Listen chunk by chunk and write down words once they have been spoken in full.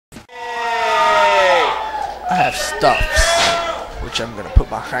I have stuffs, which I'm going to put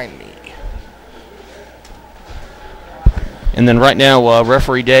behind me. And then right now,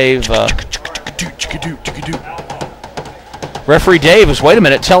 Referee Dave... Referee Dave is, wait a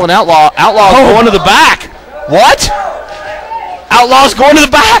minute, telling Outlaw. Outlaw's going to the back. What? Outlaw's going to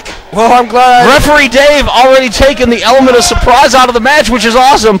the back. Well, I'm glad. Referee Dave already taken the element of surprise out of the match, which is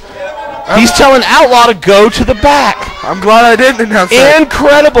awesome. He's telling Outlaw to go to the back. I'm glad I didn't announce that.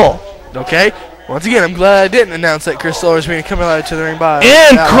 Incredible. Okay. Once again, I'm glad I didn't announce that Chris Solar's being coming out to the ring by.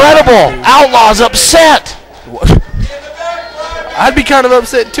 Incredible. Outlaw's upset. I'd be kind of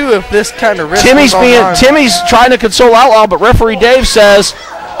upset too if this kind of risk Timmy's trying to console Outlaw, but Referee Dave says,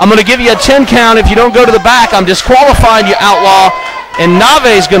 I'm going to give you a 10 count if you don't go to the back. I'm disqualifying you, Outlaw, and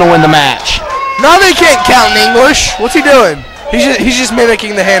Nave's going to win the match. Nave can't count in English. What's he doing? He's just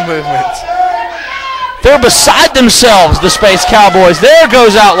mimicking the hand movements. They're beside themselves, the Space Cowboys. There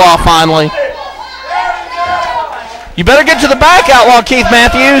goes Outlaw finally. You better get to the back, Outlaw Keith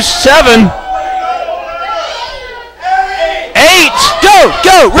Matthews. 7. 8.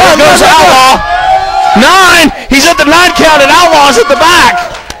 Go, run, there goes Outlaw. 9. He's at the 9 count, and Outlaw's at the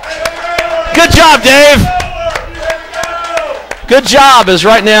back. Good job, Dave. Good job, as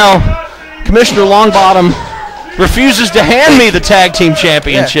right now Commissioner Longbottom refuses to hand me the tag team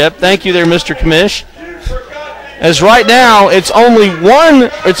championship. Yeah. Thank you there, Mr. Commish. As right now, it's only 2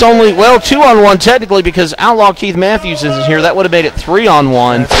 on 1 technically, because Outlaw Keith Matthews isn't here. That would have made it 3 on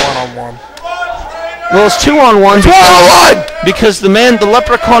 1. It's 1 on 1. Well, it's 2 on 1. Because the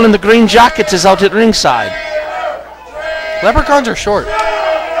leprechaun in the green jacket is out at ringside. Leprechauns are short.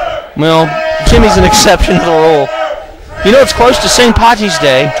 Well, Timmy's an exception to the rule. You know, it's close to St. Patty's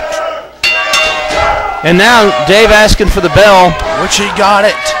Day. And now Dave asking for the bell. Which he got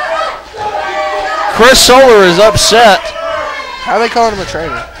it. Chris Solar is upset. How are they calling him a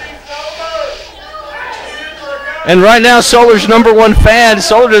traitor? And right now, Solar's #1 fan.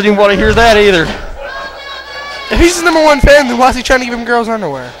 Solar doesn't even want to hear that either. If he's his #1 fan, then why is he trying to give him girls'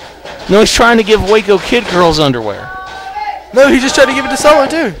 underwear? No, he's trying to give Waco Kid girls' underwear. No, he just tried to give it to Solar,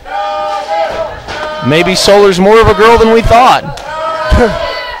 too. Maybe Solar's more of a girl than we thought.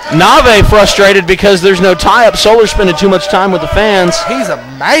 Nave frustrated because there's no tie-up. Solar's spending too much time with the fans. He's a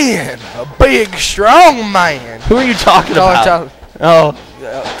man. A big, strong man. Who are you talking about? Oh.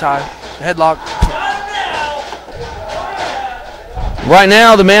 Tie. Headlock. Right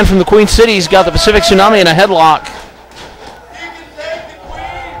now, the man from the Queen City's got the Pacific Tsunami in a headlock.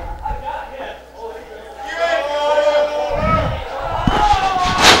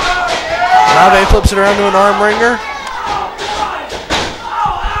 Nave flips it around to an arm wringer.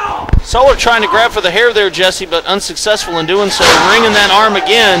 Solar trying to grab for the hair there, Jesse, but unsuccessful in doing so. Ringing that arm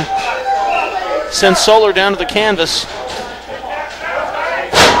again. Sends Solar down to the canvas.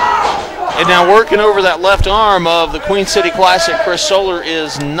 And now working over that left arm of the Queen City Classic, Chris Solar,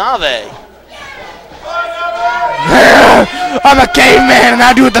 is Nave. I'm a caveman and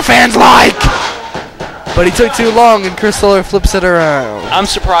I do what the fans like. But he took too long and Chris Solar flips it around. I'm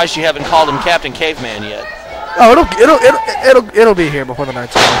surprised you haven't called him Captain Caveman yet. Oh, it'll be here before the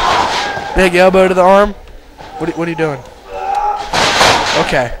night's over. Big elbow to the arm. What are you doing?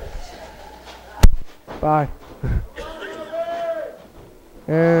 Okay. Bye.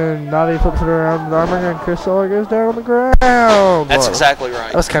 And Nave flips it around the arm wringer and Chris Solar goes down on the ground. That's exactly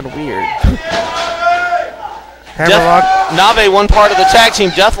right. That was kind of weird. Hammerlock. Nave, one part of the tag team.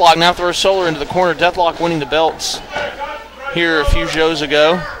 Deth-Lok now throws Solar into the corner. Deth-Lok winning the belts here a few shows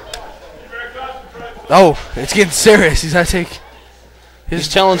ago. Oh, it's getting serious. He's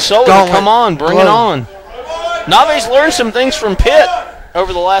telling Solar to come on, bring it on. Nave's learned some things from Pitt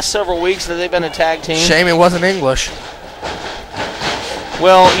over the last several weeks that they've been a tag team. Shame it wasn't English.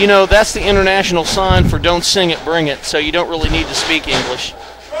 Well, you know, that's the international sign for don't sing it, bring it, so you don't really need to speak English.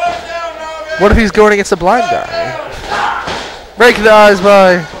 What if he's going against a blind guy? Break of the eyes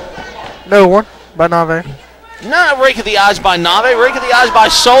by no one, by Nave. Not rake of the eyes by Nave, rake of the eyes by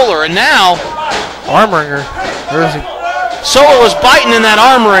Solar, and now... Arm wringer. Where is he? Solar was biting in that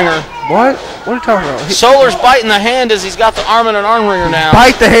arm wringer. What? What are you talking about? Solar's biting the hand as he's got the arm in an arm wringer now.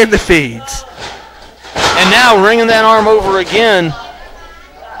 Bite the hand that feeds. And now ringing that arm over again.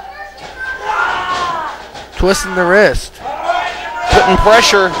 Twisting the wrist. Putting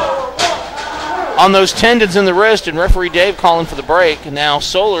pressure on those tendons in the wrist, and referee Dave calling for the break. And now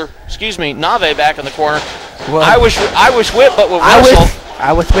Nave back in the corner. Well, I wish whip, but with wrestle.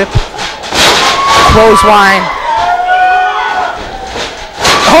 I wish whip. Clothesline.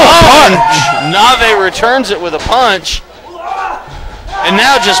 Oh, punch! Nave returns it with a punch. And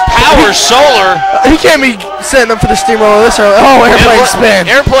now just powers Solar. He can't be setting up for the steamroller this early. Oh, airplane spin.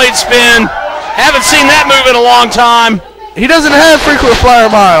 Airplane spin. Haven't seen that move in a long time. He doesn't have frequent flyer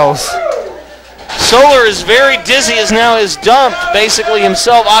miles. Solar is very dizzy as now is dumped basically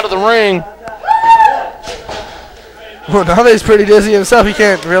himself out of the ring. Well, Nave's pretty dizzy himself. He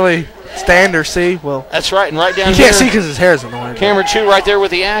can't really stand or see. Well, that's right, and right down here. He can't see because his hair's in the way. Camera 2 right there with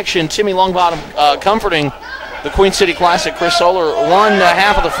the action. Timmy Longbottom comforting the Queen City Classic. Chris Solar, one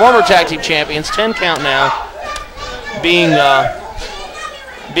half of the former tag team champions. 10 count now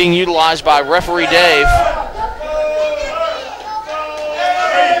being utilized by referee Dave.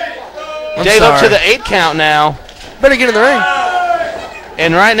 Dave up to the 8 count now. Better get in the ring.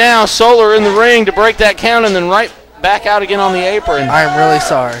 And right now, Solar in the ring to break that count and then right back out again on the apron. I am really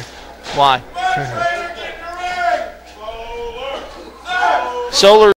sorry. Why? Solar